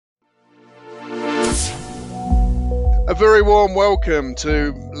A very warm welcome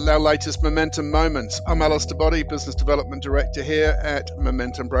to our latest Momentum Moments. I'm Alistair Boddy, Business Development Director here at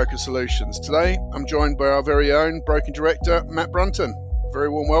Momentum Broker Solutions. Today, I'm joined by our very own Broking Director, Matt Brunton. Very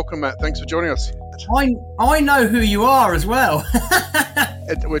warm welcome, Matt. Thanks for joining us. I know who you are as well.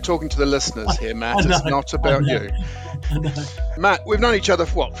 We're talking to the listeners here, Matt. It's not about you. I know. Matt, we've known each other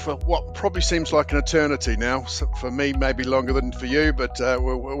for what probably seems like an eternity now. So for me, maybe longer than for you, but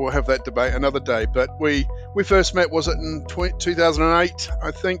we'll have that debate another day. But we first met, was it in 2008,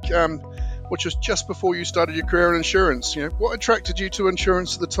 I think, which was just before you started your career in insurance. You know, what attracted you to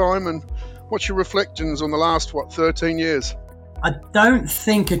insurance at the time, and what's your reflections on the last 13 years? I don't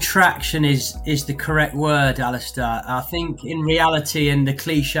think attraction is the correct word, Alistair. I think in reality and the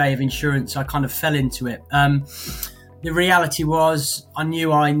cliche of insurance, I kind of fell into it. The reality was I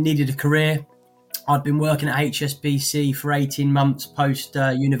knew I needed a career. I'd been working at HSBC for 18 months post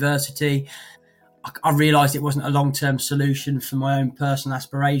university. I realised it wasn't a long-term solution for my own personal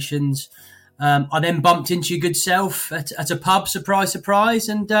aspirations. I then bumped into your good self at a pub, surprise, surprise,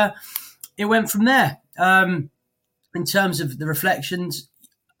 and it went from there. In terms of the reflections,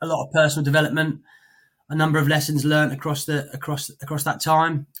 a lot of personal development, a number of lessons learned across that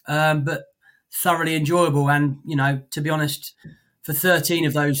time, but thoroughly enjoyable. And, you know, to be honest, for 13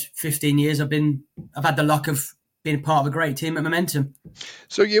 of those 15 years, I've had the luck of being part of a great team at Momentum.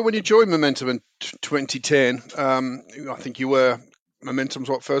 So, yeah, when you joined Momentum in 2010, I think you were Momentum's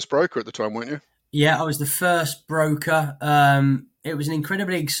first broker at the time, weren't you? Yeah, I was the first broker. It was an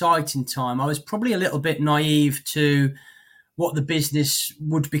incredibly exciting time. I was probably a little bit naive to what the business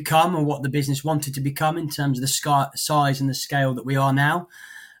would become and what the business wanted to become in terms of the size and the scale that we are now.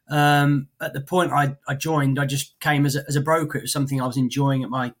 At the point I joined, I just came as a broker. It was something I was enjoying at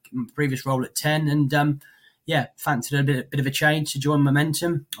my previous role at 10, and fancied a bit of a change to join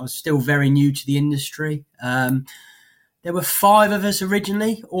Momentum. I was still very new to the industry. There were 5 of us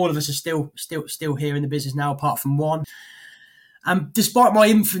originally. All of us are still here in the business now, apart from one. Despite my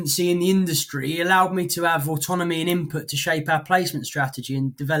infancy in the industry, it allowed me to have autonomy and input to shape our placement strategy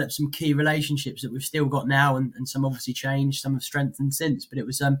and develop some key relationships that we've still got now, and some obviously changed, some have strengthened since. But it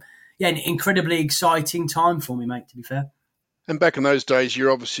was an incredibly exciting time for me, mate, to be fair. And back in those days,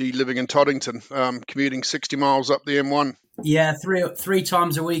 you're obviously living in Toddington, commuting 60 miles up the M1. Yeah, three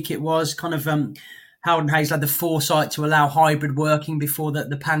times a week it was. Kind of Howard and Hayes had the foresight to allow hybrid working before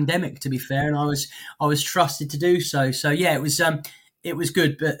the pandemic, to be fair, and I was trusted to do so. So yeah, it was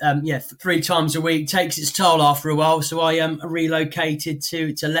good, but 3 times a week takes its toll after a while. So I relocated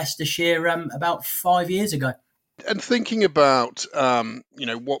to Leicestershire about 5 years ago. And thinking about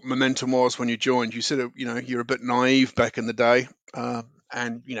what Momentum was when you joined, you said you're a bit naive back in the day.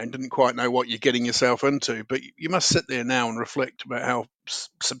 And didn't quite know what you're getting yourself into, but you must sit there now and reflect about how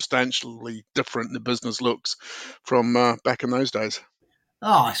substantially different the business looks from back in those days.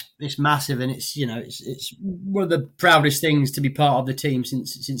 Oh, it's massive, and it's one of the proudest things to be part of the team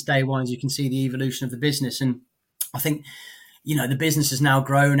since day one. As you can see, the evolution of the business, and I think the business has now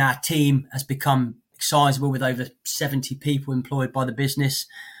grown. Our team has become sizable with over 70 people employed by the business.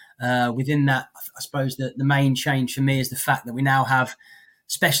 Within that, I suppose the main change for me is the fact that we now have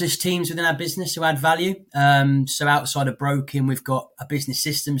specialist teams within our business who add value. So outside of broking, we've got a business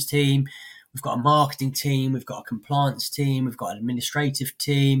systems team, we've got a marketing team, we've got a compliance team, we've got an administrative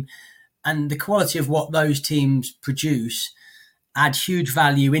team. And the quality of what those teams produce add huge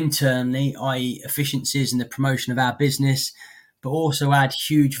value internally, i.e. efficiencies in the promotion of our business, but also add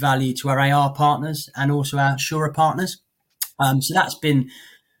huge value to our AR partners and also our insurer partners. So that's been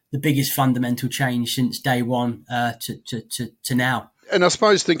the biggest fundamental change since day one to now. And I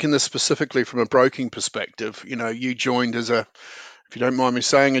suppose thinking this specifically from a broking perspective, you joined as if you don't mind me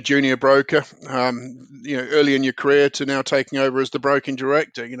saying, a junior broker, early in your career to now taking over as the broking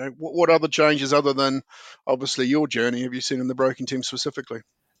director. What other changes other than obviously your journey have you seen in the broking team specifically?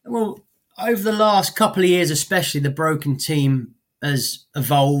 Well, over the last couple of years, especially, the broking team has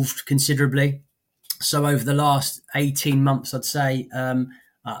evolved considerably. So over the last 18 months, I'd say,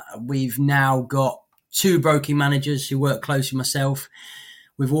 we've now got 2 broking managers who work closely with myself.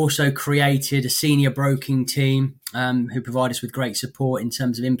 We've also created a senior broking team who provide us with great support in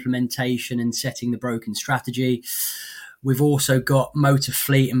terms of implementation and setting the broking strategy. We've also got motor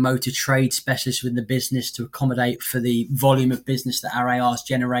fleet and motor trade specialists within the business to accommodate for the volume of business that our ARs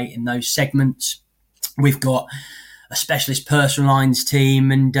generate in those segments. We've got a specialist personal lines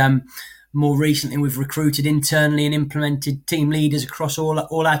team, and more recently, we've recruited internally and implemented team leaders across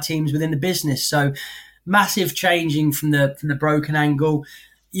all our teams within the business. So massive changing from the broken angle.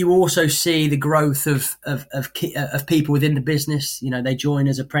 You also see the growth of people within the business. They join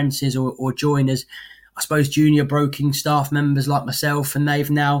as apprentices or join as, I suppose, junior broking staff members like myself, and they've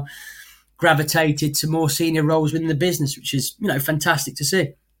now gravitated to more senior roles within the business, which is, fantastic to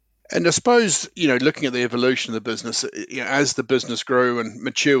see. And I suppose, looking at the evolution of the business, as the business grew and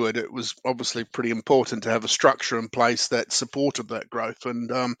matured, it was obviously pretty important to have a structure in place that supported that growth. And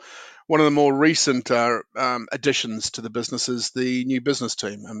one of the more recent additions to the business is the new business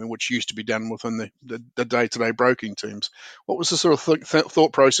team, which used to be done within the day-to-day broking teams. What was the sort of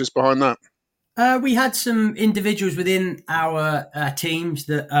thought process behind that? We had some individuals within our teams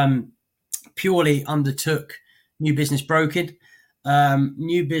that purely undertook new business broking.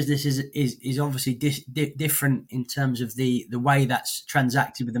 New business is obviously different in terms of the way that's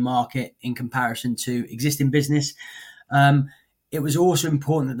transacted with the market in comparison to existing business. It was also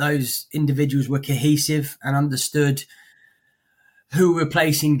important that those individuals were cohesive and understood who we're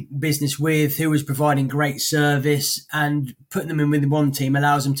placing business with, who was providing great service, and putting them in with one team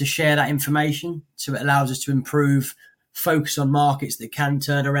allows them to share that information. So it allows us to improve, focus on markets that can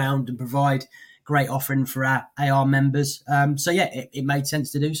turn around and provide great offering for our AR members. It made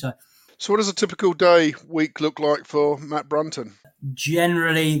sense to do so. So what does a typical week look like for Matt Brunton?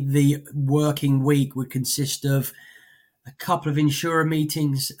 Generally, the working week would consist of a couple of insurer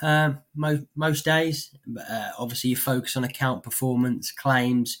meetings most days. Obviously, you focus on account performance,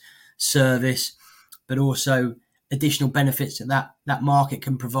 claims, service, but also additional benefits that market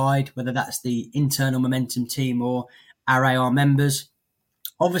can provide, whether that's the internal momentum team or our AR members.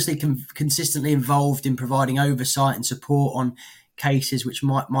 Obviously, consistently involved in providing oversight and support on cases which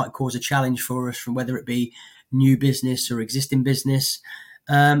might cause a challenge for us, from whether it be new business or existing business.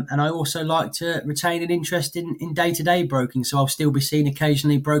 And I also like to retain an interest in day-to-day broking, so I'll still be seen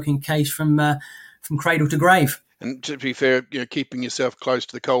occasionally broking a case from cradle to grave. And to be fair, keeping yourself close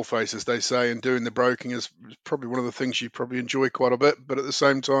to the coalface, as they say, and doing the broking is probably one of the things you probably enjoy quite a bit, but at the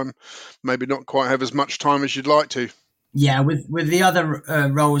same time, maybe not quite have as much time as you'd like to. Yeah, with the other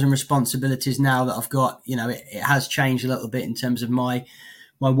roles and responsibilities now that I've got, it has changed a little bit in terms of my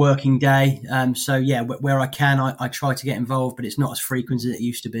working day. Where I can, I try to get involved, but it's not as frequent as it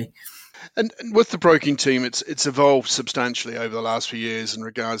used to be. And with the broking team, it's evolved substantially over the last few years in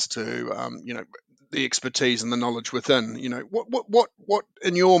regards to the expertise and the knowledge within. What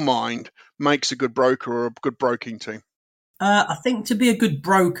in your mind makes a good broker or a good broking team? I think to be a good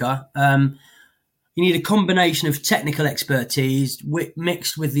broker, you need a combination of technical expertise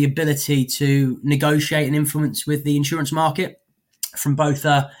mixed with the ability to negotiate and influence with the insurance market from both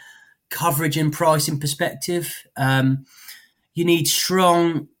a coverage and pricing perspective. You need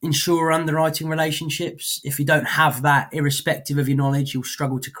strong insurer underwriting relationships. If you don't have that, irrespective of your knowledge, you'll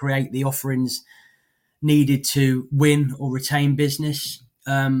struggle to create the offerings needed to win or retain business.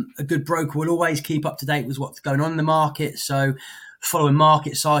 A good broker will always keep up to date with what's going on in the market. So following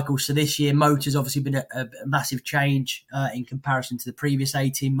market cycles. So this year, motor's obviously been a massive change in comparison to the previous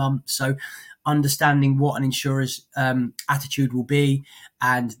 18 months. So understanding what an insurer's attitude will be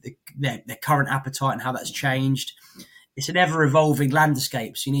and their current appetite and how that's changed. It's an ever-evolving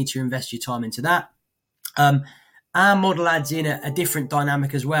landscape, so you need to invest your time into that. Our model adds in a different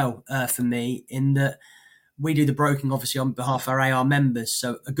dynamic as well for me, in that we do the broking, obviously, on behalf of our AR members.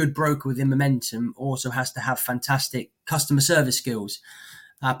 So a good broker within Momentum also has to have fantastic customer service skills.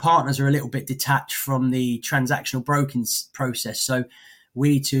 Our partners are a little bit detached from the transactional broking process. So we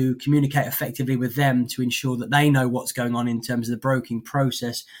need to communicate effectively with them to ensure that they know what's going on in terms of the broking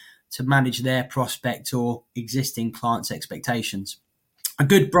process to manage their prospect or existing clients' expectations. A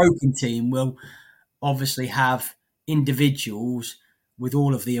good broking team will obviously have individuals with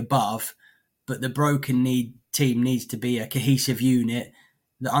all of the above, but the broking team needs to be a cohesive unit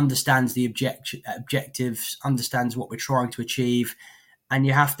that understands the objectives, understands what we're trying to achieve, and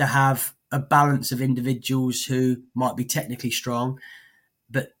you have to have a balance of individuals who might be technically strong,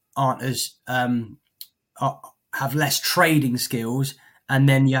 but aren't as have less trading skills, and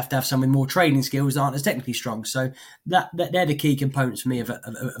then you have to have some with more trading skills that aren't as technically strong. So that they're the key components for me of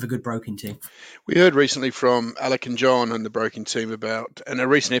a good broking team. We heard recently from Alec and John and the broking team in a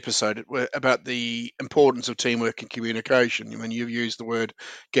recent episode about the importance of teamwork and communication. I mean, you've used the word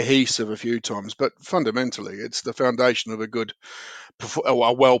cohesive a few times, but fundamentally, it's the foundation of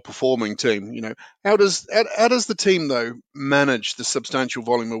a well-performing team. How does the team though manage the substantial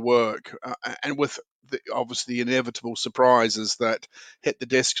volume of work and with obviously the inevitable surprises that hit the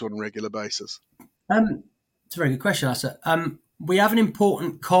desks on a regular basis? It's a very good question, Asa. We have an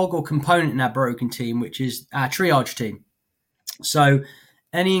important cog or component in our broking team, which is our triage team. So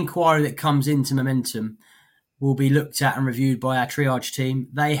any inquiry that comes into Momentum will be looked at and reviewed by our triage team.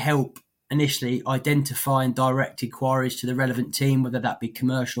 They help initially identify and direct inquiries to the relevant team, whether that be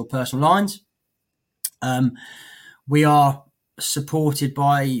commercial or personal lines. We are supported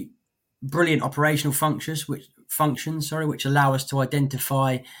by brilliant operational which allow us to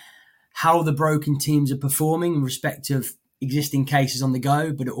identify how the broking teams are performing in respect of existing cases on the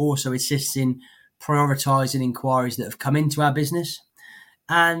go, but it also assists in prioritising inquiries that have come into our business.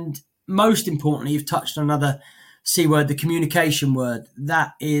 And most importantly, you've touched on another C word, the communication word.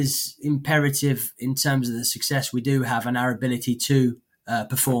 That is imperative in terms of the success we do have and our ability to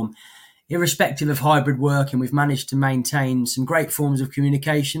perform. Irrespective of hybrid working, we've managed to maintain some great forms of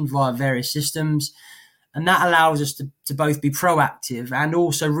communication via various systems. And that allows us to both be proactive and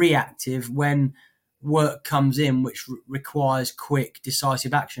also reactive when work comes in, which requires quick,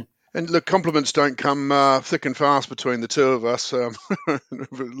 decisive action. And look, compliments don't come thick and fast between the two of us,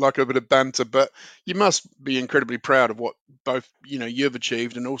 like a bit of banter. But you must be incredibly proud of what both you've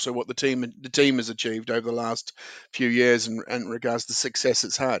achieved, and also what the team has achieved over the last few years, in regards to the success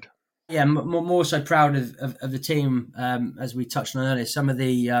it's had. Yeah, more so proud of the team, as we touched on earlier. Some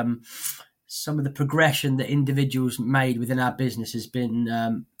of the progression that individuals made within our business has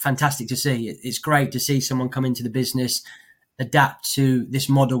been fantastic to see. It's great to see someone come into the business, adapt to this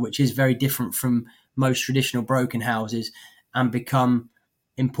model, which is very different from most traditional broken houses, and become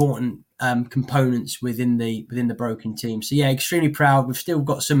important components within the broken team. So yeah, extremely proud. We've still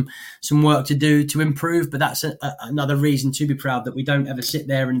got some work to do to improve, but that's another reason to be proud, that we don't ever sit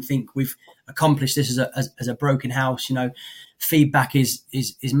there and think we've accomplished this as a broken house. Feedback is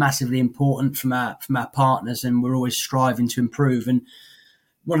massively important from our partners, and we're always striving to improve. And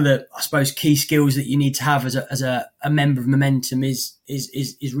one of the, I suppose, key skills that you need to have as a member of Momentum is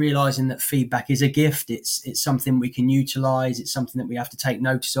realizing that feedback is a gift. It's something we can utilize. It's something that we have to take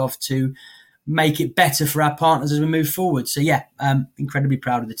notice of to make it better for our partners as we move forward. So yeah, incredibly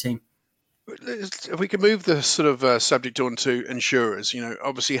proud of the team. If we can move the sort of subject on to insurers,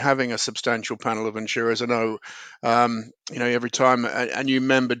 obviously having a substantial panel of insurers, I know, every time a new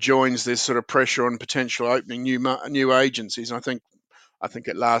member joins, there's sort of pressure on potential opening new agencies. And I think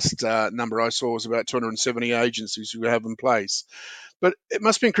at last number I saw was about 270 agencies we have in place. But it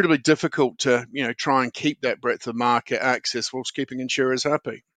must be incredibly difficult to, try and keep that breadth of market access whilst keeping insurers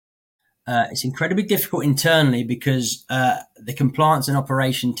happy. It's incredibly difficult internally because the compliance and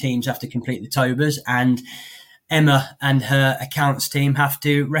operation teams have to complete the TOBAs, and Emma and her accounts team have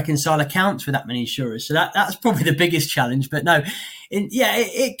to reconcile accounts with that many insurers. So that's probably the biggest challenge. But no,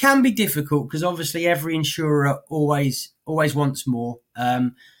 it can be difficult because obviously every insurer always wants more.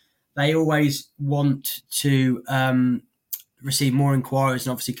 They always want to receive more inquiries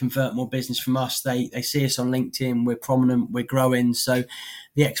and obviously convert more business from us. They see us on LinkedIn, we're prominent, we're growing. So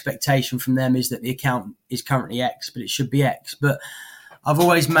the expectation from them is that the account is currently X, but it should be X. But I've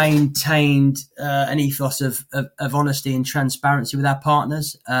always maintained an ethos of honesty and transparency with our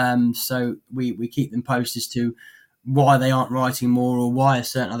partners. So we keep them posted as to why they aren't writing more, or why a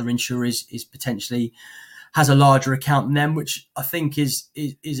certain other insurer is potentially has a larger account than them, which I think is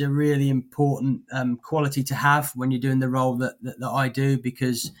a really important quality to have when you're doing the role that I do,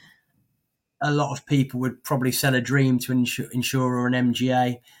 because a lot of people would probably sell a dream to an insurer or an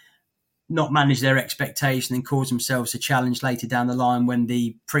MGA, not manage their expectation, and cause themselves a challenge later down the line when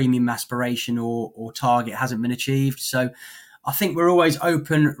the premium aspiration or target hasn't been achieved. So I think we're always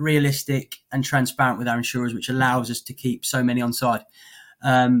open, realistic and transparent with our insurers, which allows us to keep so many on side.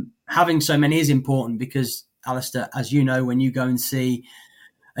 Having so many is important because, Alistair, as you know, when you go and see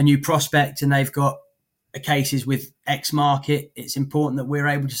a new prospect and they've got cases with X market, it's important that we're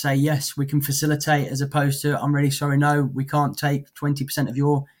able to say, yes, we can facilitate, as opposed to, I'm really sorry, no, we can't take 20% of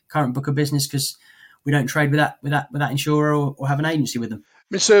your current book of business because we don't trade with that insurer or have an agency with them. I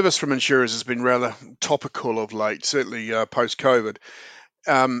mean, service from insurers has been rather topical of late, certainly post-COVID.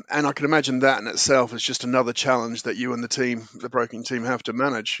 And I can imagine that in itself is just another challenge that you and the broking team have to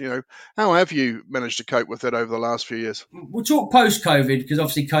manage. How have you managed to cope with it over the last few years? We'll talk post-COVID, because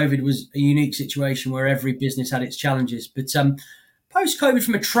obviously COVID was a unique situation where every business had its challenges. But post-COVID,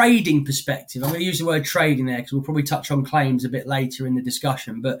 from a trading perspective, I'm going to use the word trading there because we'll probably touch on claims a bit later in the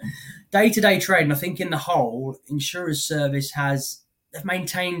discussion. But day-to-day trading, I think in the whole, insurers service they've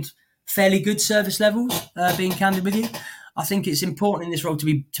maintained fairly good service levels, being candid with you. I think it's important in this role to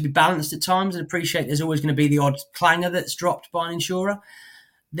be balanced at times, and appreciate there's always going to be the odd clanger that's dropped by an insurer.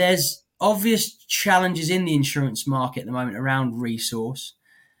 There's obvious challenges in the insurance market at the moment around resource.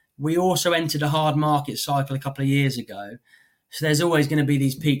 We also entered a hard market cycle a couple of years ago, so there's always going to be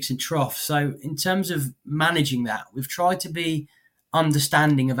these peaks and troughs. So in terms of managing that, we've tried to be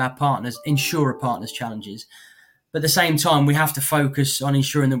understanding of our insurer partners' challenges. But at the same time, we have to focus on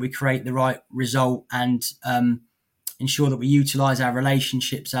ensuring that we create the right result and ensure that we utilise our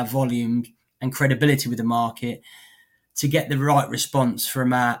relationships, our volume, and credibility with the market to get the right response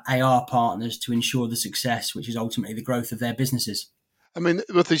from our AR partners to ensure the success, which is ultimately the growth of their businesses. I mean,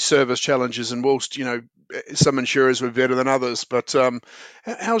 with these service challenges, and whilst some insurers were better than others, but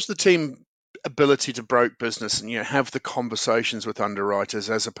how's the team ability to broke business and have the conversations with underwriters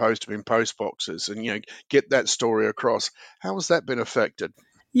as opposed to being post boxes and get that story across? How has that been affected?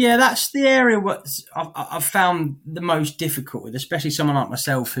 Yeah, that's the area what I've found the most difficult with, especially someone like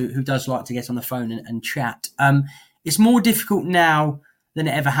myself who does like to get on the phone and chat. It's more difficult now than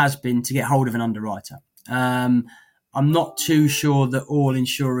it ever has been to get hold of an underwriter. I'm not too sure that all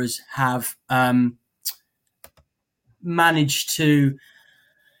insurers have managed to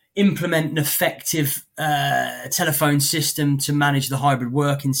implement an effective telephone system to manage the hybrid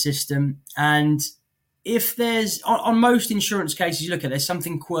working system. And if there's, on most insurance cases, you look at, there's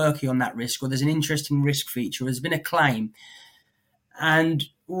something quirky on that risk, or there's an interesting risk feature, or there's been a claim. And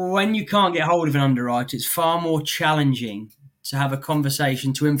when you can't get hold of an underwriter, it's far more challenging to have a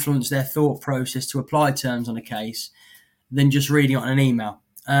conversation to influence their thought process to apply terms on a case than just reading it on an email.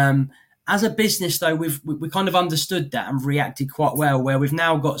 As a business, though, we kind of understood that and reacted quite well, where we've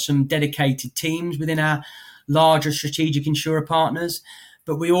now got some dedicated teams within our larger strategic insurer partners,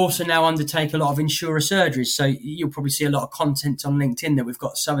 but we also now undertake a lot of insurer surgeries. So you'll probably see a lot of content on LinkedIn that we've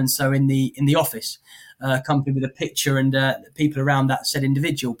got so-and-so in the office, accompanied with a picture and people around that said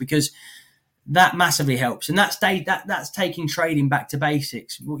individual, because that massively helps. And that's taking trading back to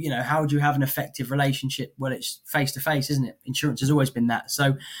basics. How do you have an effective relationship? Well, it's face-to-face, isn't it? Insurance has always been that.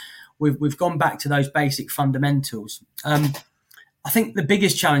 So we've gone back to those basic fundamentals. I think the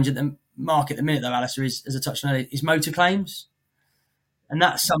biggest challenge at the market at the minute, though, Alistair, is, as I touched on earlier, is motor claims. And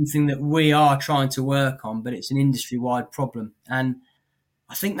that's something that we are trying to work on, but it's an industry-wide problem. And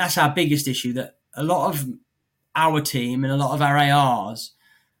I think that's our biggest issue, that a lot of our team and a lot of our ARs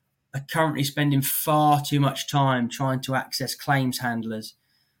are currently spending far too much time trying to access claims handlers,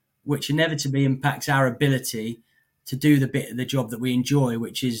 which inevitably impacts our ability to do the bit of the job that we enjoy,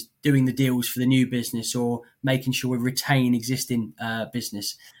 which is doing the deals for the new business or making sure we retain existing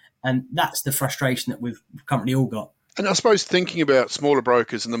business. And that's the frustration that we've currently all got. And I suppose thinking about smaller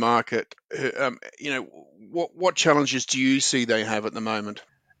brokers in the market, what challenges do you see they have at the moment?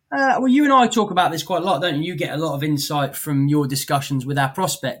 Well, you and I talk about this quite a lot, don't you? You get a lot of insight from your discussions with our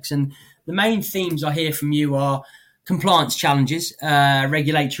prospects. And the main themes I hear from you are compliance challenges,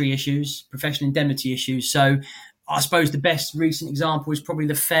 regulatory issues, professional indemnity issues. So I suppose the best recent example is probably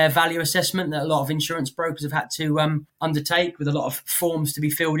the fair value assessment that a lot of insurance brokers have had to undertake, with a lot of forms to be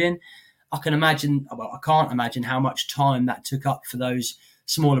filled in. I can't imagine how much time that took up for those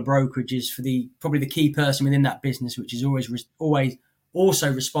smaller brokerages, for probably the key person within that business, which is always also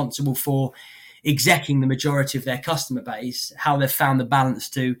responsible for execing the majority of their customer base, how they've found the balance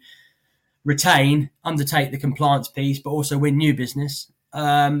to retain, undertake the compliance piece, but also win new business.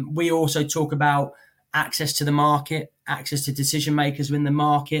 We also talk about access to the market, access to decision makers within the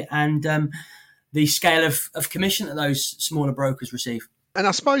market, and the scale of commission that those smaller brokers receive. And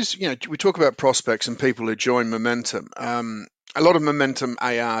I suppose, we talk about prospects and people who join Momentum. A lot of Momentum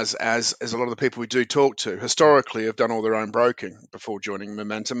ARs, as a lot of the people we do talk to, historically have done all their own broking before joining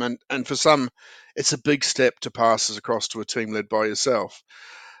Momentum. And for some, it's a big step to pass us across to a team led by yourself.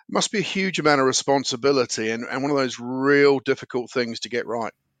 It must be a huge amount of responsibility and one of those real difficult things to get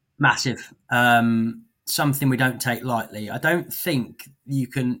right. Massive. Something we don't take lightly. I don't think you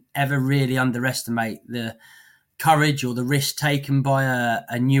can ever really underestimate the courage or the risk taken by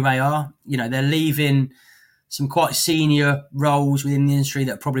a new AR. They're leaving some quite senior roles within the industry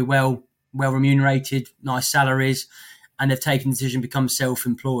that are probably well remunerated, nice salaries, and they've taken the decision to become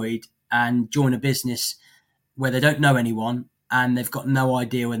self-employed and join a business where they don't know anyone and they've got no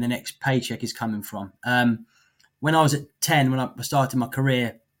idea where the next paycheck is coming from. When I was at 10, when I started my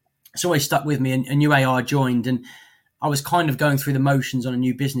career, it's always stuck with me. A new AR joined and I was kind of going through the motions on a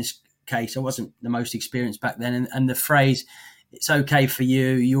new business case. I wasn't the most experienced back then. And the phrase, "It's okay for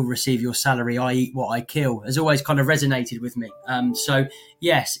you, you'll receive your salary, I eat what I kill," has always kind of resonated with me. So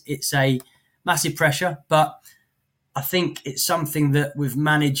yes, it's a massive pressure, but I think it's something that we've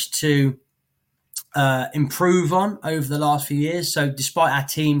managed to improve on over the last few years. So despite our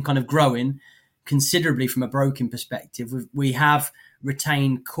team kind of growing considerably from a broking perspective, we have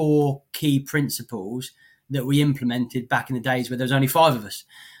retained core key principles that we implemented back in the days where there was only 5 of us.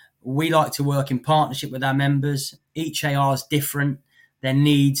 We like to work in partnership with our members. Each AR is different. Their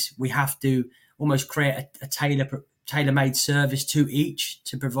needs, we have to almost create a tailor-made service to each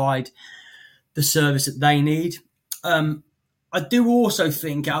to provide the service that they need. I do also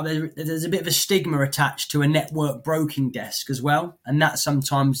think there's a bit of a stigma attached to a network broking desk as well, and that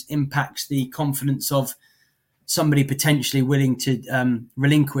sometimes impacts the confidence of somebody potentially willing to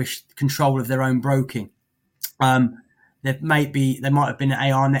relinquish control of their own broking. There might have been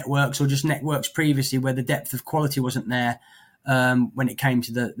AR networks or just networks previously where the depth of quality wasn't there when it came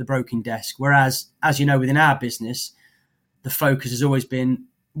to the broking desk. Whereas, as you know, within our business, the focus has always been,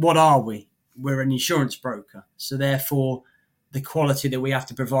 what are we? We're an insurance broker. So therefore, the quality that we have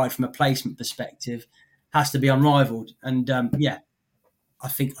to provide from a placement perspective has to be unrivaled. And I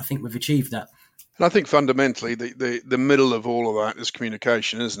think we've achieved that. And I think fundamentally, the middle of all of that is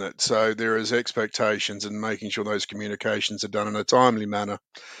communication, isn't it? So there is expectations and making sure those communications are done in a timely manner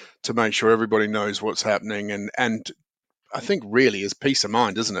to make sure everybody knows what's happening. And I think really is peace of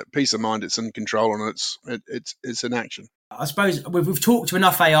mind, isn't it? Peace of mind, it's in control and it's in action. I suppose we've talked to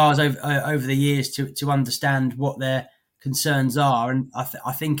enough ARs over the years to understand what their concerns are, and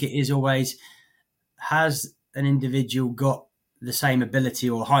I think it is always, has an individual got the same ability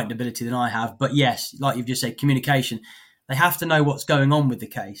or heightened ability than I have? But yes, like you've just said, communication. They have to know what's going on with the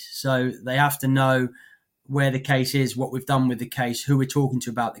case, so they have to know where the case is, what we've done with the case, who we're talking to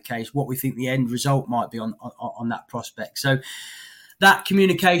about the case, what we think the end result might be on that prospect. So that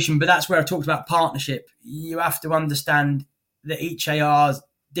communication, but that's where I talked about partnership. You have to understand that each AR is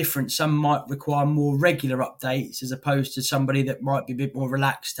different. Some might require more regular updates as opposed to somebody that might be a bit more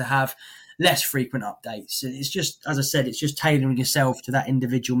relaxed to have less frequent updates. It's just, as I said, it's just tailoring yourself to that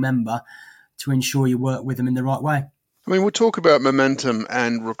individual member to ensure you work with them in the right way. I mean, we'll talk about momentum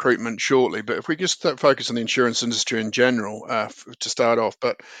and recruitment shortly, but if we just focus on the insurance industry in general to start off,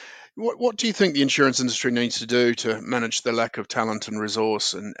 but what do you think the insurance industry needs to do to manage the lack of talent and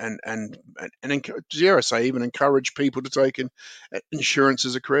resource and dare I say, even encourage people to take insurance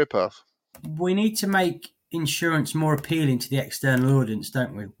as a career path? We need to make insurance more appealing to the external audience,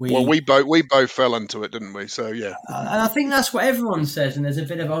 don't we? We both fell into it, didn't we? So yeah. And I think that's what everyone says, and there's a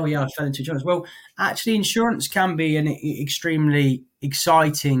bit of, oh yeah, I fell into insurance. Well, actually, insurance can be an extremely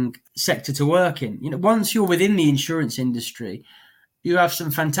exciting sector to work in. Once you're within the insurance industry, you have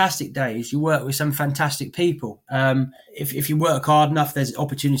some fantastic days. You work with some fantastic people. If you work hard enough, there's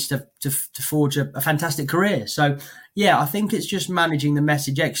opportunities to forge a fantastic career. So, yeah, I think it's just managing the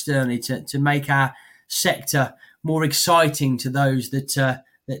message externally to make our sector more exciting to those that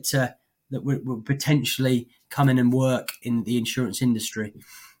would potentially come in and work in the insurance industry.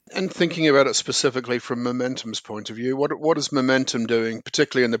 And thinking about it specifically from Momentum's point of view, what is Momentum doing,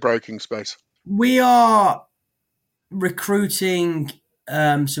 particularly in the broking space? We are recruiting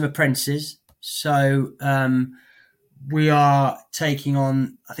some apprentices. So we are taking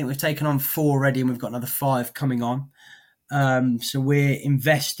on, I think we've taken on 4 already, and we've got another 5 coming on. So we're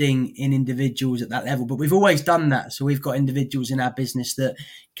investing in individuals at that level, but we've always done that. So we've got individuals in our business that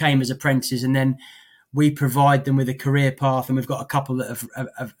came as apprentices, and then we provide them with a career path. And we've got a couple that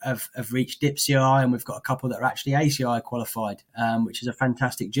have reached DIPCI, and we've got a couple that are actually ACI qualified, which is a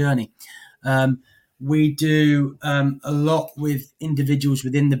fantastic journey. We do a lot with individuals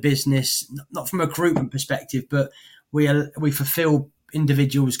within the business, not from a recruitment perspective, but we fulfill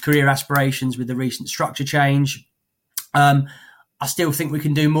individuals' career aspirations with the recent structure change. I still think we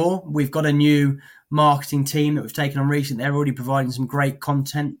can do more. We've got a new marketing team that we've taken on recently. They're already providing some great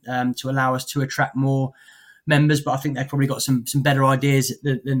content to allow us to attract more members, but I think they've probably got some better ideas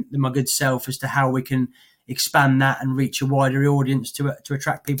than my good self as to how we can expand that and reach a wider audience to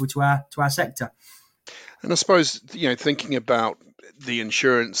attract people to our sector. And I suppose, thinking about the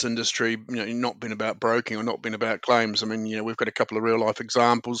insurance industry, not been about broking or not been about claims. I mean, we've got a couple of real life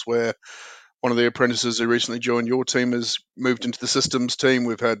examples where one of the apprentices who recently joined your team has moved into the systems team.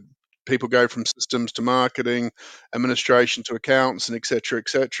 We've had people go from systems to marketing, administration to accounts, and et cetera, et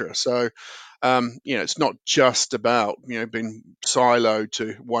cetera. So, it's not just about, being siloed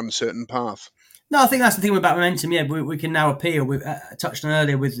to one certain path. No, I think that's the thing about Momentum. Yeah, we can now appeal. We touched on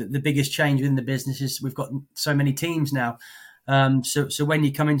earlier with the biggest change within the business is we've got so many teams now. So when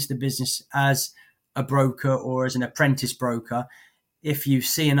you come into the business as a broker or as an apprentice broker, if you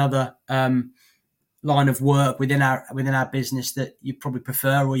see another line of work within our business that you probably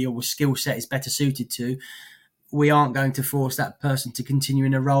prefer or your skill set is better suited to, we aren't going to force that person to continue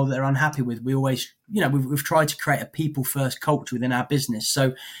in a role that they're unhappy with. We always, we've tried to create a people first culture within our business.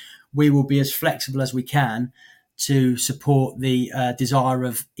 So we will be as flexible as we can to support the desire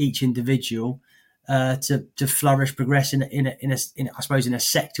of each individual to flourish, progress in a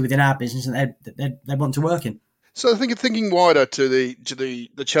sector within our business that they want to work in. So I think thinking wider to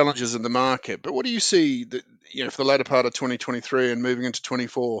the challenges in the market, but what do you see that for the latter part of 2023 and moving into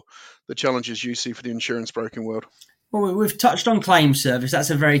 24, the challenges you see for the insurance broking world? Well, we've touched on claim service. That's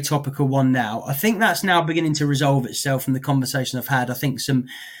a very topical one now. I think that's now beginning to resolve itself from the conversation I've had. I think some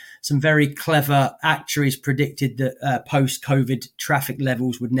very clever actuaries predicted that post-COVID traffic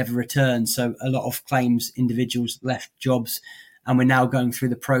levels would never return. So a lot of claims individuals left jobs, and we're now going through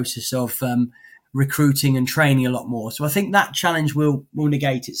the process of recruiting and training a lot more. So I think that challenge will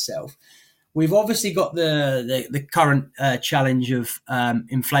negate itself. We've obviously got the current challenge of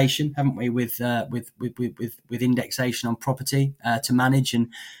inflation, haven't we? With indexation on property to manage, and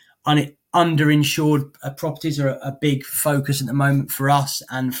underinsured properties are a big focus at the moment for us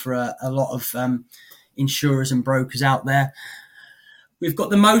and for a lot of insurers and brokers out there. We've got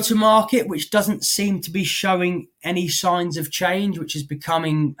the motor market, which doesn't seem to be showing any signs of change, which is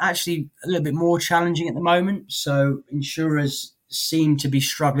becoming actually a little bit more challenging at the moment. So insurers seem to be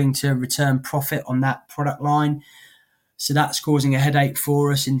struggling to return profit on that product line. So that's causing a headache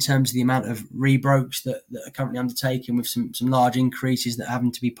for us in terms of the amount of rebrokes that are currently undertaken, with some large increases that are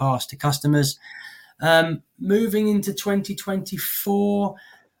having to be passed to customers. Moving into 2024,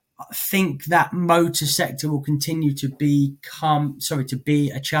 I think that motor sector will continue to be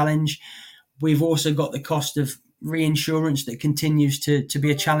a challenge. We've also got the cost of reinsurance that continues to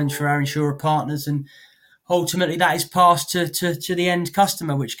be a challenge for our insurer partners, and ultimately that is passed to the end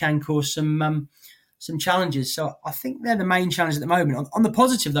customer, which can cause some challenges. So I think they're the main challenges at the moment. On the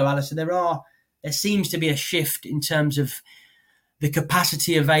positive though, Alistair, there seems to be a shift in terms of the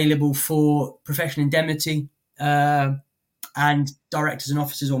capacity available for professional indemnity and directors and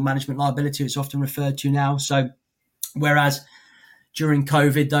officers, or management liability, it's often referred to now. So whereas during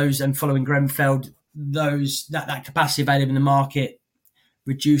COVID, those and following Grenfell, that capacity available in the market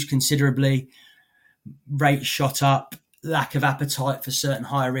reduced considerably, rates shot up, lack of appetite for certain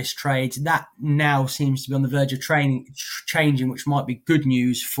higher risk trades. That now seems to be on the verge of changing, which might be good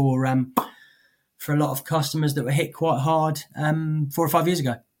news for a lot of customers that were hit quite hard 4 or 5 years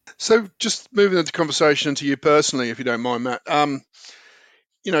ago. So just moving into conversation to you personally, if you don't mind, Matt, I'm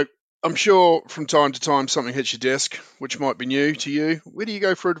sure from time to time something hits your desk, which might be new to you. Where do you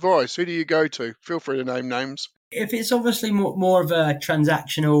go for advice? Who do you go to? Feel free to name names. If it's obviously more of a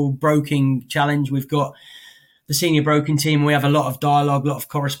transactional broking challenge, we've got the senior broking team. We have a lot of dialogue, a lot of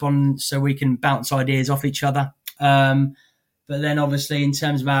correspondence, so we can bounce ideas off each other. But then obviously in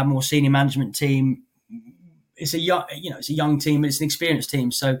terms of our more senior management team, it's a young team, it's an experienced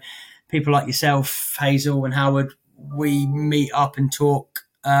team. So people like yourself, Hazel and Howard, we meet up and talk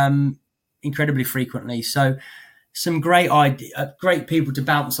incredibly frequently. So some great people to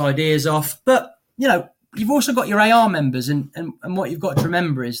bounce ideas off. But, you've also got your AR members, and what you've got to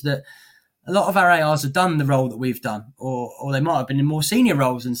remember is that a lot of our ARs have done the role that we've done, or they might have been in more senior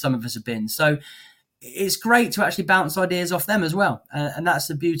roles than some of us have been. So it's great to actually bounce ideas off them as well. And that's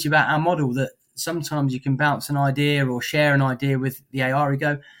the beauty about our model, that sometimes you can bounce an idea or share an idea with the AR. You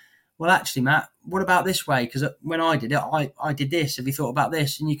go, well, actually, Matt, what about this way? Because when I did it, I did this. Have you thought about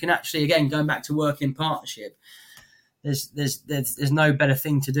this? And you can actually, again, going back to working in partnership, there's no better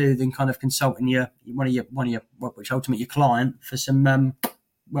thing to do than kind of consulting one of your which ultimately your client for some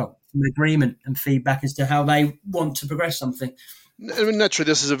agreement and feedback as to how they want to progress something. I mean, naturally,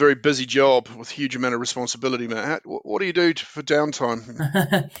 this is a very busy job with a huge amount of responsibility, Matt. What do you do for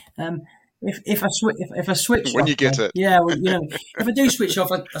downtime? If I switch when off, you get it, yeah. Well, if I do switch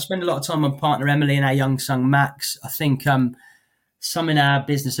off, I spend a lot of time on partner Emily and our young son Max. I think some in our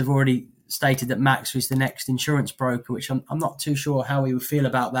business have already stated that Max was the next insurance broker, which I'm not too sure how he would feel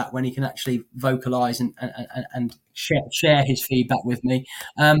about that when he can actually vocalise and share his feedback with me.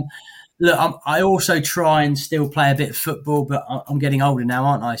 Look, I also try and still play a bit of football, but I'm getting older now,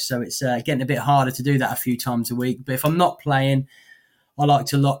 aren't I? So it's getting a bit harder to do that a few times a week. But if I'm not playing, I like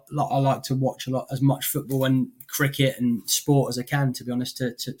to watch as much football and cricket and sport as I can, to be honest,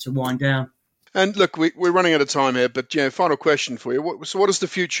 to wind down. And look, we're running out of time here, but final question for you. What does the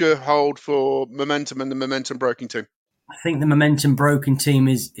future hold for Momentum and the Momentum Broking team? I think the Momentum Broking team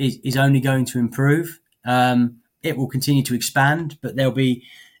is only going to improve. It will continue to expand, but there'll be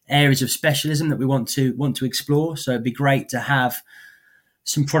areas of specialism that we want to explore. So it'd be great to have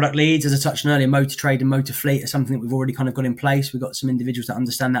some product leads. As I touched on earlier, motor trade and motor fleet are something that we've already kind of got in place. We've got some individuals that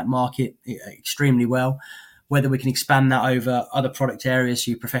understand that market extremely well. Whether we can expand that over other product areas,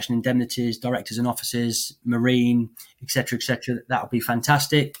 so your professional indemnities, directors and officers, marine, etc., that would be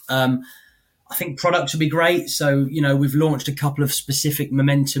fantastic. I think products would be great. So, we've launched a couple of specific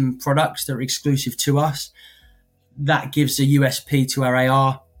Momentum products that are exclusive to us. That gives a USP to our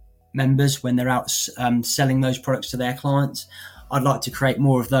AR members when they're out selling those products to their clients. I'd like to create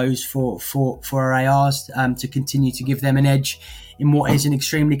more of those for our ARs to continue to give them an edge in what is an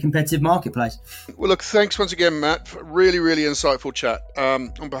extremely competitive marketplace. Well, look, thanks once again, Matt. For really, really insightful chat.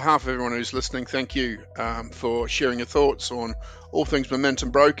 On behalf of everyone who's listening, thank you for sharing your thoughts on all things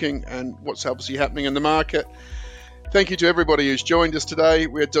momentum broking and what's obviously happening in the market. Thank you to everybody who's joined us today.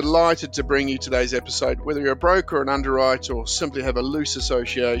 We're delighted to bring you today's episode. Whether you're a broker, an underwriter, or simply have a loose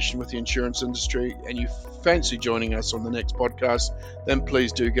association with the insurance industry and you fancy joining us on the next podcast, then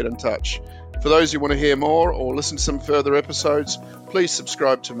please do get in touch. For those who want to hear more or listen to some further episodes, please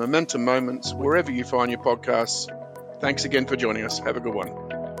subscribe to Momentum Moments wherever you find your podcasts. Thanks again for joining us. Have a good one.